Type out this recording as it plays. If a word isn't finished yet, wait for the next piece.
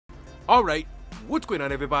Alright, what's going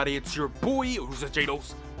on everybody? It's your boy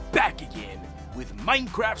Rusajados back again with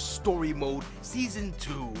Minecraft Story Mode Season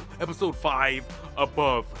 2, Episode 5,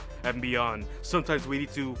 Above and Beyond. Sometimes we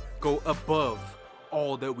need to go above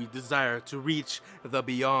all that we desire to reach the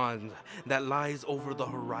beyond that lies over the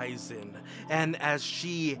horizon. And as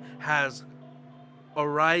she has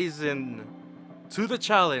arisen to the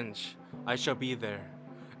challenge, I shall be there.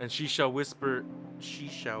 And she shall whisper,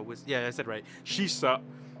 yeah, I said right. She shall.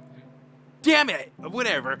 Damn it!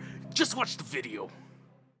 Whatever. Just watch the video.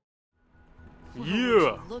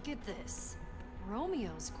 Yeah. Look at this.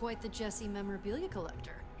 Romeo's quite the Jesse memorabilia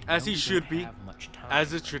collector. As he should be.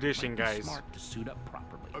 As is tradition, guys. Smart to suit up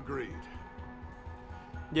properly. Agreed.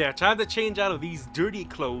 Yeah, time to change out of these dirty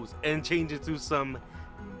clothes and change it to some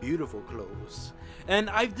beautiful clothes. And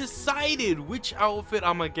I've decided which outfit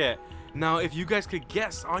I'm gonna get. Now, if you guys could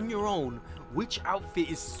guess on your own which outfit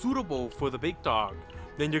is suitable for the big dog,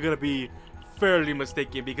 then you're gonna be fairly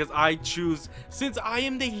mistaken, because I choose, since I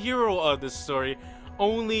am the hero of this story,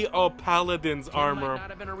 only a paladin's armor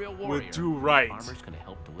would do right. Armor's gonna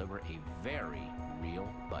help deliver a very real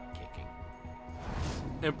butt kicking.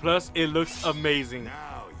 And plus, it looks amazing.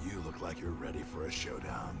 Now you look like you're ready for a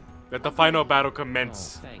showdown. Let the final battle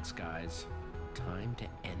commence. Oh, thanks, guys. Time to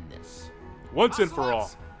end this. Once and for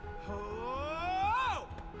all.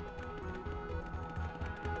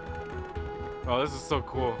 Oh, this is so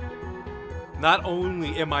cool. Not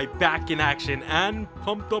only am I back in action and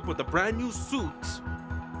pumped up with a brand new suit,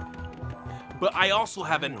 but I also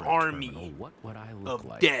have an army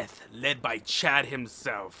of death led by Chad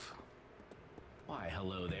himself. Why,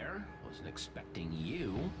 hello there. Wasn't expecting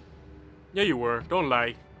you. Yeah, you were. Don't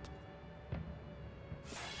lie.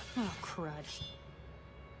 Oh, crud.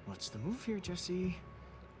 What's the move here, Jesse?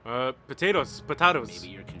 Potatoes. Maybe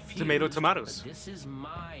you're confused. Tomatoes. But this is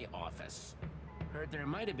my office. Heard there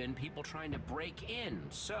might have been people trying to break in,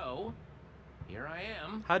 so here I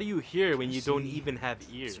am. How do you hear when you don't even have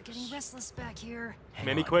ears? You're getting restless back here.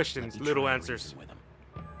 Many questions, little answers. With him.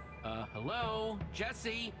 Hello,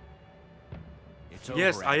 Jesse. It's over,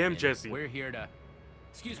 yes, I am admin. Jesse. We're here to.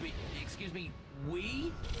 Excuse me.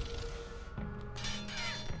 We?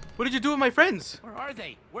 What did you do with my friends? Where are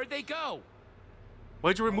they? Where'd they go?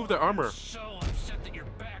 Why'd you remove their armor? I'm so upset that you're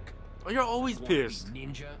back. Oh, you're always pissed.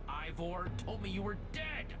 Ninja Ivor told me you were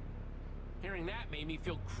dead. Hearing that made me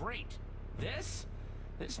feel great. This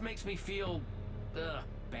makes me feel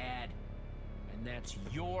bad. And that's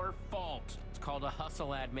your fault. It's called a hustle,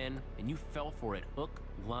 admin, and you fell for it hook,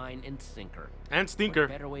 line, and sinker. And stinker. What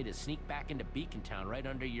better way to sneak back into Beacon Town right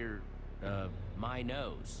under your my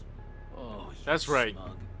nose. Oh, that's right.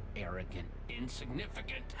 Smug, arrogant,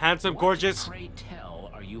 insignificant. Handsome, gorgeous. What, pray tell,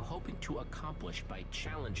 are you hoping to accomplish by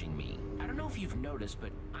challenging me? I don't know if you've noticed,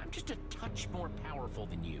 but I'm just a touch more powerful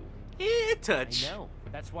than you. Yeah, touch. I know.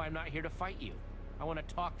 That's why I'm not here to fight you. I want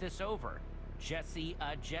to talk this over. Jesse.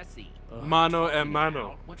 Mano a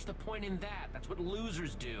mano. What's the point in that? That's what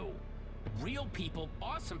losers do. Real people,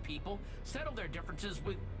 awesome people, settle their differences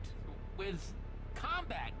with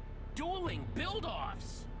combat, dueling,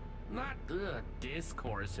 build-offs. Not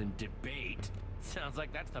discourse and debate. Sounds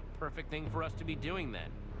like that's the perfect thing for us to be doing then.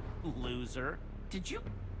 Loser. Did you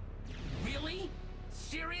really?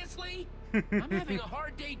 Seriously? I'm having a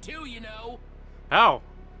hard day too, you know. How?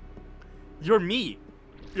 You're me.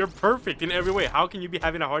 You're perfect in every way. How can you be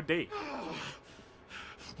having a hard day?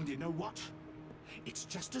 And you know what? It's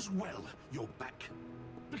just as well you're back.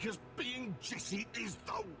 Because being Jesse is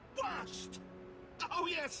the worst. Oh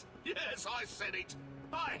yes, I said it.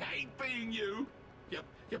 I hate being you.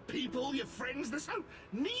 Your people, your friends, they're so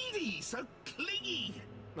needy, so clingy.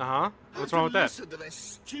 Uh-huh. What's wrong with that? Listen to their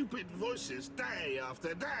stupid voices day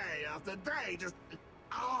after day after day, just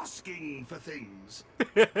asking for things.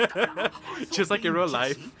 Just like in real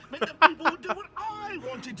life. Meant that people would do what I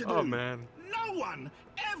wanted to do. Oh man. No one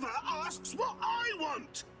ever asks what I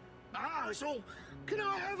want. It's all, can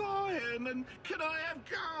I have iron and can I have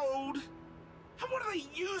gold? And what are they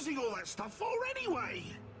using all that stuff for anyway?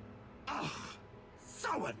 Oh,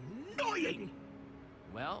 so annoying.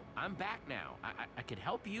 Well, I'm back now. I could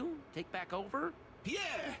help you take back over. Yeah.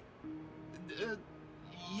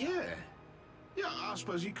 Yeah. Yeah, I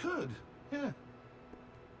suppose you could. Yeah.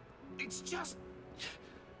 It's just...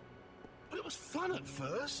 It was fun at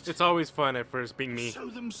first. It's always fun at first being me. Show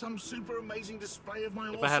them some super amazing display of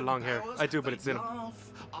my If I had long hair. powers, I do, but it's in a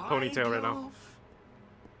ponytail right now.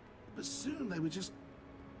 But soon they were just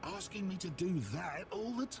asking me to do that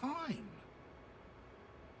all the time.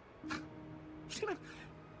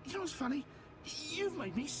 You know what's funny? You've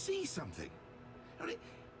made me see something. I mean,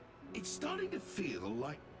 it's starting to feel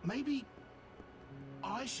like maybe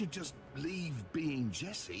I should just leave being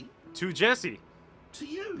Jesse To Jesse. to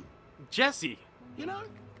you. Jesse. You know,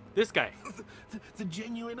 This guy. the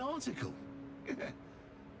genuine article.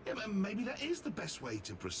 Yeah, but maybe that is the best way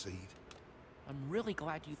to proceed. I'm really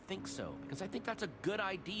glad you think so, because I think that's a good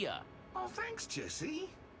idea. Oh, thanks, Jesse.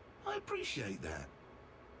 I appreciate that.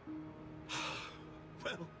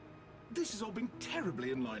 Well, this has all been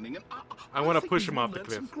terribly enlightening, and I want to think push we've him all off the learnt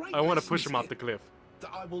cliff. some great I want to lessons push him off here the cliff.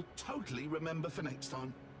 that I will totally remember for next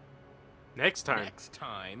time. Next time. Next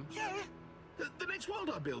time. Yeah, the next world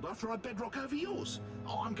I build after I bedrock over yours.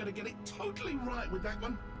 Oh, I'm gonna get it totally right with that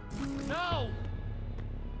one. No!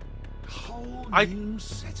 A whole I- new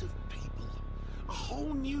set of people. A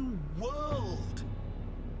whole new world.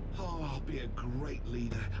 Oh, I'll be a great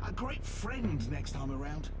leader, a great friend next time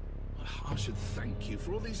around. I should thank you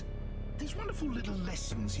for all these wonderful little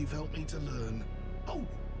lessons you've helped me to learn. Oh,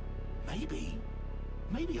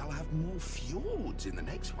 maybe I'll have more fjords in the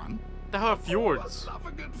next one. What the hell are fjords? Oh, I love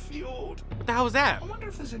a good fjord. What the hell is that? I wonder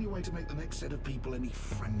if there's any way to make the next set of people any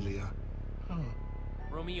friendlier.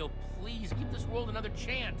 Romeo, please give this world another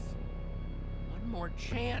chance. One more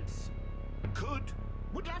chance. Could,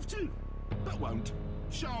 would love to, but won't,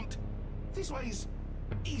 shan't. This way's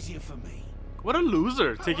easier for me. What a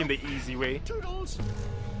loser, taking the easy way. Toodles.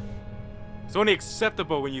 It's only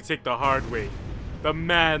acceptable when you take the hard way. The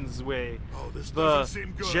man's way. Oh, this The doesn't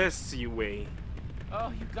seem good. Jesse way.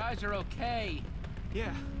 Oh, you guys are okay.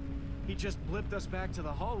 Yeah, he just blipped us back to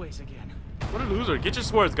the hallways again. What a loser. Get your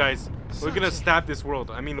swords, guys. We're Such gonna a- stab this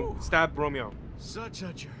world. I mean, stab Romeo. Such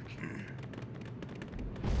a jerk.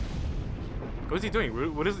 What is he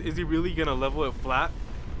doing? What is he really gonna level it flat?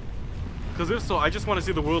 Because if so, I just want to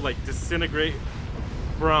see the world like disintegrate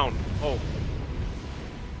brown. Oh.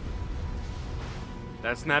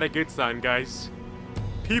 That's not a good sign, guys.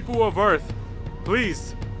 People of Earth,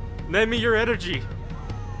 please, lend me your energy.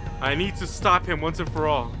 I need to stop him once and for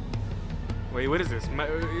all. Wait, what is this?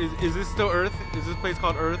 Is this still Earth? Is this place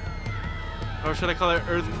called Earth? Or should I call it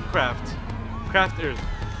Earthcraft? Craft Earth.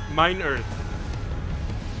 Mine Earth.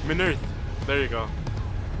 Min Earth. There you go.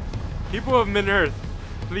 People of Min Earth,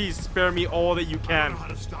 please spare me all that you I can. don't know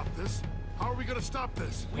how to stop this. How are we gonna stop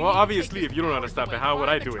this? We Well, need to obviously, take if you don't know how to these stop it, powers how away. would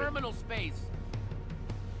I Find do the it? terminal space.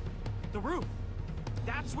 The roof.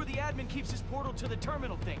 That's where the admin keeps his portal to the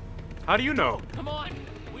terminal thing. How do you know? Come on.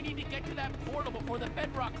 We need to get to that portal before the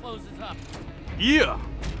bedrock closes up. Yeah!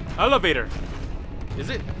 Elevator! Is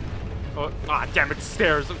it? Oh, ah, damn it,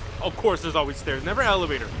 stairs. Of course there's always stairs, never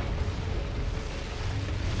elevator.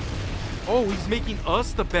 Oh, he's making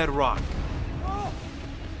us the bedrock. Oh,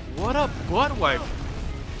 What a butt wipe.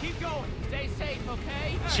 keep going. Stay safe,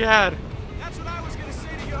 okay? Chad. That's what I was gonna say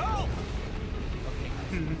to you. Oh!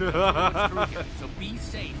 Okay, guys. So be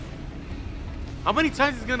safe. How many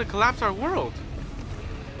times is he gonna collapse our world?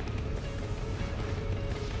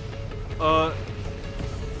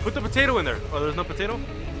 Put the potato in there. Oh, there's no potato?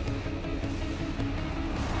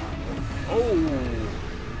 Oh.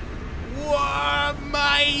 What?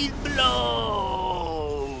 Mind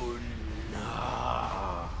blown.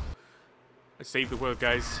 Ah. I saved the world,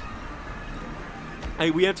 guys. Hey,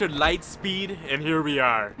 we entered light speed, and here we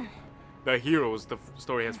are. The heroes the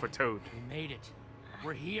story has foretold. We made it.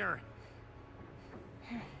 We're here.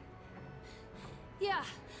 Yeah,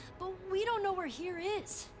 but we don't know where here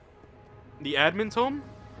is. The admin's home?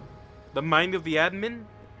 The mind of the admin?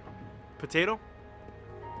 Potato?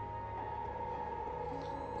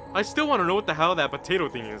 I still want to know what the hell that potato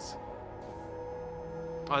thing is.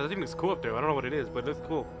 Oh, that thing looks cool up there. I don't know what it is, but it looks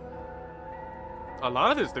cool. A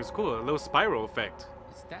lot of this looks cool. A little spiral effect.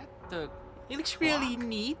 Is that the It looks really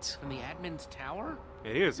neat. from the admin's tower?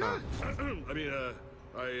 It is, huh? I mean,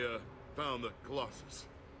 I found the Colossus.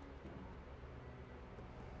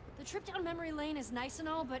 The trip down memory lane is nice and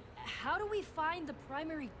all, but how do we find the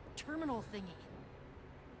primary terminal thingy?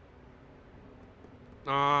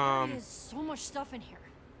 There's so much stuff in here.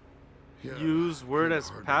 Yeah, Use word kinda as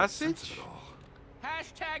hard to make sense passage? of it all.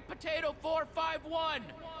 Hashtag potato451.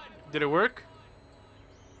 Did it work?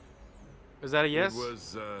 Is that a yes?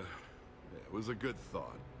 It was a good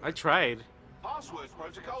thought. I tried. Password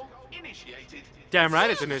protocol initiated. Damn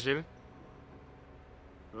right it's initiated.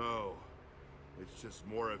 Oh, it's just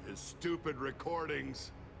more of his stupid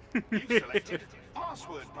recordings. You've selected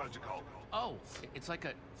password protocol. Oh, it's like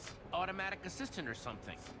a automatic assistant or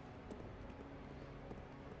something.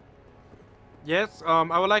 Yes,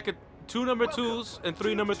 I would like 2 number 2s and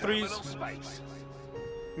 3 number Terminal 3s. space.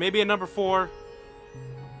 Maybe a number 4.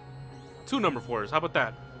 2 number 4s. How about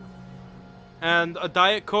that? And a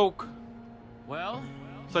Diet Coke, Well,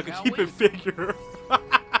 so I can shall keep we? it figure.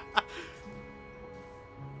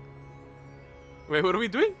 Wait, what are we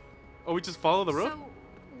doing? Oh, we just follow the road? So,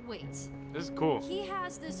 wait. This is cool. He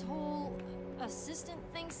has this whole assistant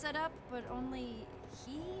thing set up, but only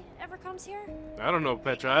he ever comes here? I don't know,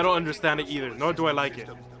 Petra. I don't understand it either, nor do I like it.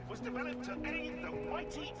 Was developed to aid the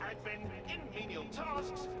mighty admin in menial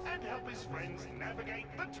tasks and help his friends navigate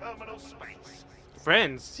the terminal space.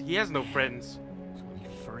 Friends? He has no friends. So when he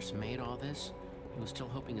first made all this, he was still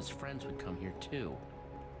hoping his friends would come here too.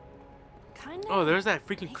 Kinda. Oh, there's that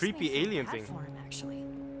freaking makes creepy me feel alien bad thing. for him, actually.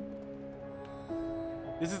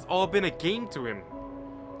 This has all been a game to him.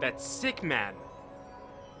 That sick man.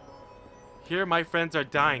 Here my friends are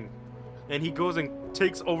dying. And he goes and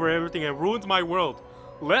takes over everything and ruins my world.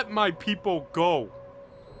 Let my people go.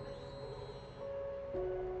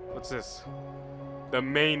 What's this? The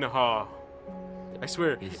main hall. I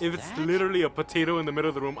swear, Is if it's that- literally a potato in the middle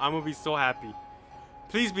of the room, I'm gonna be so happy.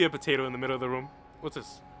 Please be a potato in the middle of the room. What's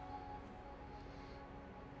this?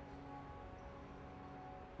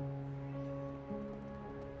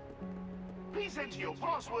 Please enter your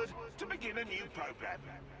password to begin a new program.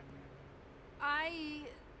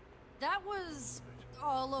 That was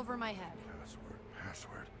all over my head.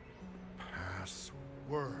 Password.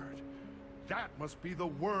 That must be the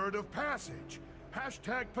word of passage.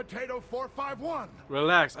 Hashtag potato451.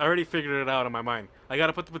 Relax, I already figured it out in my mind. I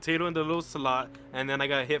gotta put the potato in the little slot, and then I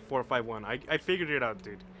gotta hit 451. I figured it out,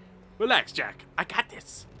 dude. Relax, Jack. I got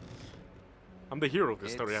this. I'm the hero of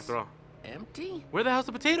this story, after all. Empty? Where the hell's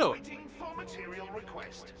the potato? Waiting for material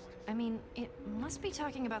request. I mean, it must be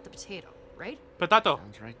talking about the potato, right? Potato.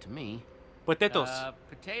 Sounds right to me. Potatoes.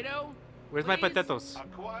 Potato? Where's my please? potatoes?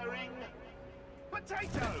 Acquiring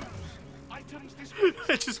potatoes. Items displayed.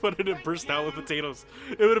 I just wanted to burst out with potatoes.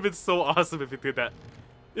 It would have been so awesome if it did that.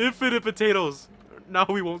 Infinite potatoes. Now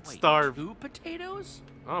we won't Wait, starve. 2 potatoes?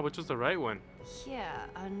 Oh, which was the right one? Yeah,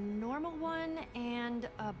 a normal one and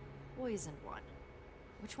a poisoned one.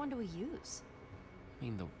 Which one do we use? I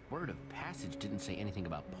mean, the word of passage didn't say anything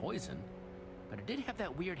about poison, but it did have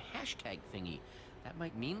that weird hashtag thingy. That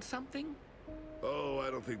might mean something? Oh, I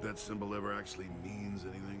don't think that symbol ever actually means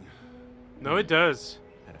anything. No, it does.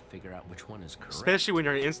 Gotta figure out which one is correct. Especially when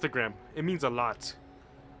you're on Instagram. It means a lot.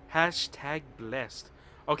 Hashtag blessed.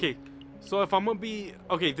 Okay, so if I'm gonna be...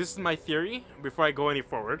 Okay, this is my theory before I go any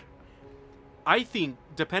forward. I think,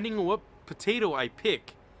 depending on what potato I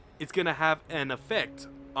pick, it's gonna have an effect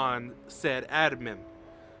on said admin.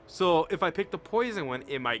 So if I pick the poison one,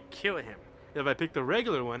 it might kill him. If I pick the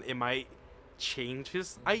regular one, it might change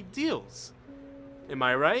his ideals. Am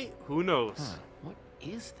I right? Who knows? Huh, what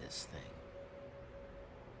is this thing?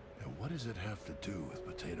 And what does it have to do with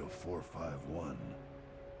potato 451?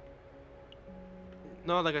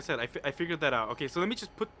 No, like I said, I figured that out. Okay, so let me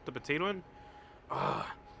just put the potato in.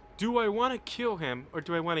 Do I want to kill him or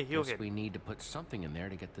do I want to heal Guess him? we need to put something in there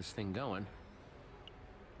to get this thing going.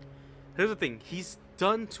 Here's the thing. He's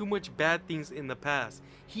done too much bad things in the past.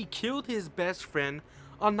 He killed his best friend,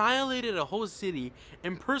 annihilated a whole city,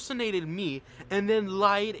 impersonated me, and then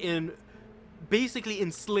lied and basically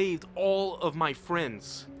enslaved all of my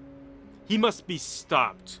friends. He must be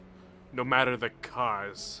stopped, no matter the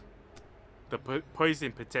cause. The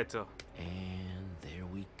poison potato. And there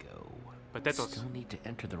we go. Potatoes. Still need to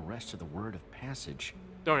enter the rest of the word of passage.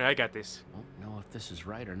 Don't worry, I got this. Won't know if this is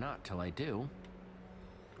right or not till I do.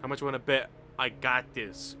 How much you want to bet I got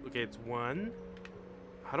this? Okay, it's 1.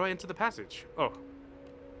 How do I enter the passage? Oh.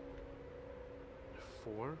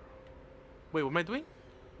 4. Wait, what am I doing?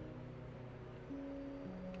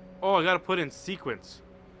 Oh, I gotta put in sequence.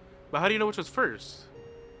 But how do you know which was first?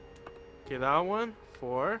 Okay, that one,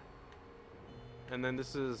 4. And then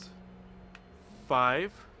this is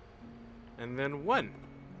 5. And then 1.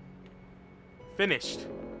 Finished.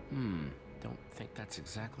 Don't think that's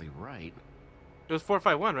exactly right. It was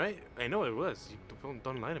 451, right? I know it was.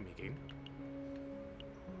 Don't lie to me, game.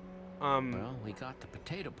 Well, we got the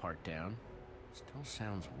potato part down. Still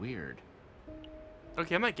sounds weird.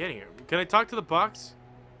 Okay, I'm not getting it. Can I talk to the box?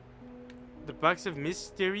 The box of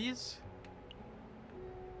mysteries?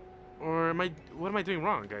 Or am I... What am I doing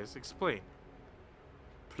wrong, guys? Explain.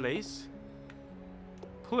 Place.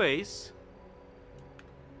 Place.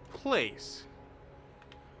 Place.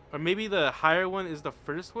 Or maybe the higher one is the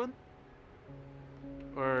first one?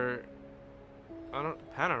 Or... I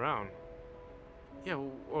don't... Pan around. Yeah,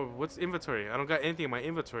 or what's inventory? I don't got anything in my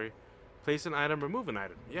inventory. Place an item, remove an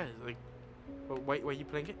item. Yeah, like... Why you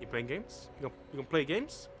playing it? You playing games? You gonna play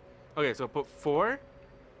games? Okay, so put 4,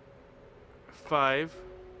 5,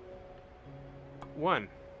 1.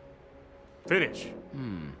 Finish.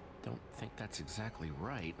 Don't think that's exactly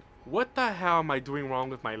right. What the hell am I doing wrong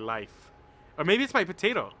with my life? Or maybe it's my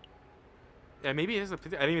potato. Yeah, maybe it is a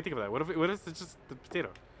potato. I didn't even think of that. What if it's just the potato?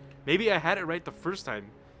 Maybe I had it right the first time,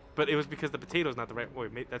 but it was because the potato is not the right.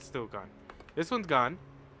 Wait, that's still gone. This one's gone.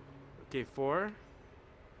 Okay, 4.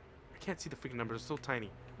 I can't see the freaking numbers. It's so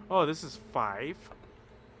tiny. Oh, this is 5.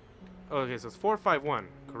 Okay, so it's 4, 5, 1.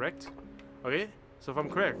 Correct? Okay, so if I'm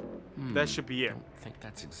correct, that should be it. I don't think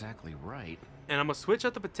that's exactly right. And I'm gonna switch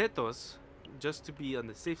out the potatoes just to be on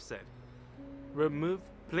the safe side.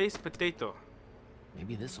 Place potato.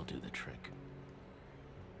 Maybe this'll do the trick.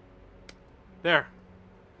 There.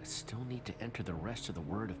 I still need to enter the rest of the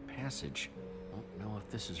word of passage. Won't know if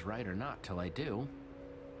this is right or not till I do.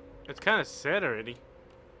 It's kind of said already.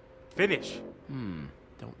 Finish.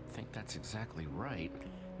 Don't think that's exactly right.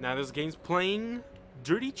 Now this game's playing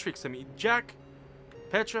dirty tricks on me. Jack,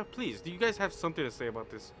 Petra, please, do you guys have something to say about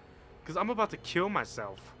this? Because I'm about to kill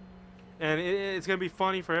myself. And it's going to be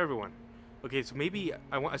funny for everyone. Okay, so maybe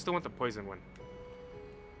I still want the poison one.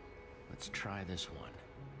 Let's try this one.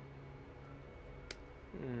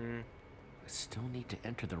 I still need to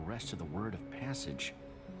enter the rest of the word of passage.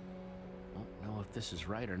 Won't know if this is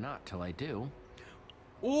right or not till I do.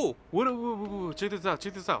 Oh, check this out,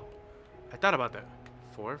 check this out. I thought about that.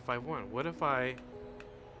 4, 5, 1. What if I...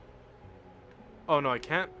 Oh, no, I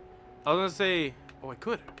can't. I was going to say... Oh, I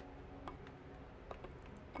could.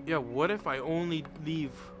 Yeah, what if I only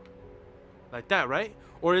leave like that, right?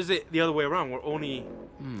 Or is it the other way around? We're only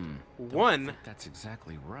 1. That's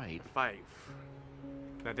exactly right. 5.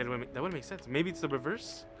 That wouldn't make sense. Maybe it's the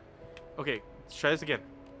reverse. Okay, let's try this again.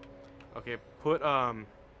 Okay, put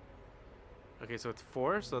okay, so it's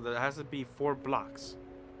 4, so that has to be 4 blocks,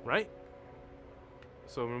 right?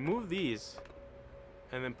 So remove these,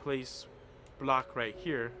 and then place block right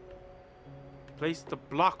here. Place the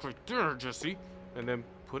block right there, Jesse, and then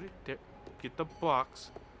put it there. Get the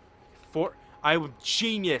blocks. 4. I'm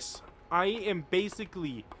genius. I am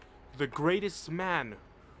basically the greatest man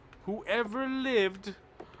who ever lived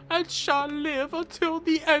and shall live until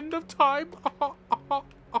the end of time.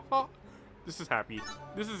 This is happy.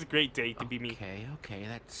 This is a great day to be me. Okay,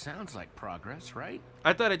 that sounds like progress, right?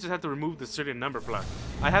 I thought I just had to remove the certain number block.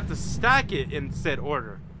 I have to stack it in said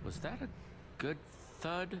order. Was that a good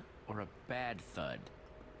thud or a bad thud?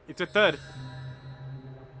 It's a thud.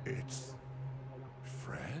 It's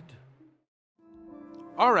Fred?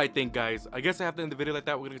 Alright then, guys. I guess I have to end the video like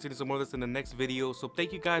that. We're going to continue some more of this in the next video. So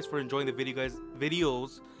thank you guys for enjoying the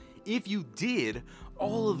videos. If you did,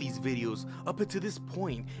 all of these videos up until this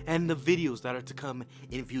point and the videos that are to come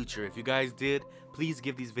in future. If you guys did, please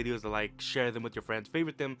give these videos a like, share them with your friends,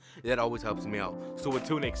 favorite them. That always helps me out. So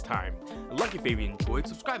until next time, like if you enjoyed,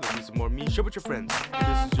 subscribe to see some more of me, share with your friends.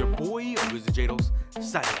 And this is your boy, Witherstorm,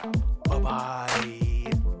 signing out. Bye-bye.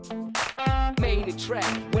 Made a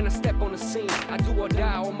track when I step on the scene. I do or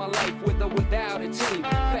die all my life with or without a team.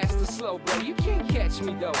 Fast or slow, bro, you can't catch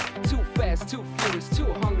me though. Too fast, too furious, too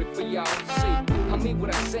hungry for y'all to see. I mean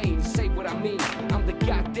what I say and say what I mean. I'm the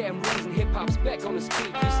goddamn reason hip-hop's back on the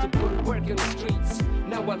street. Used to put work in the streets.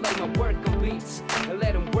 Now I lay my work on beats and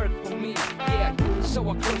let them work for me. Yeah, so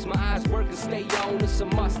I close my eyes, work and stay on. It's a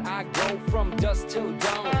must, I go from dusk till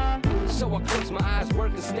dawn. So I close my eyes,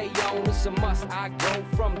 work and stay on. It's a must, I go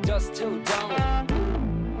from dusk till dawn.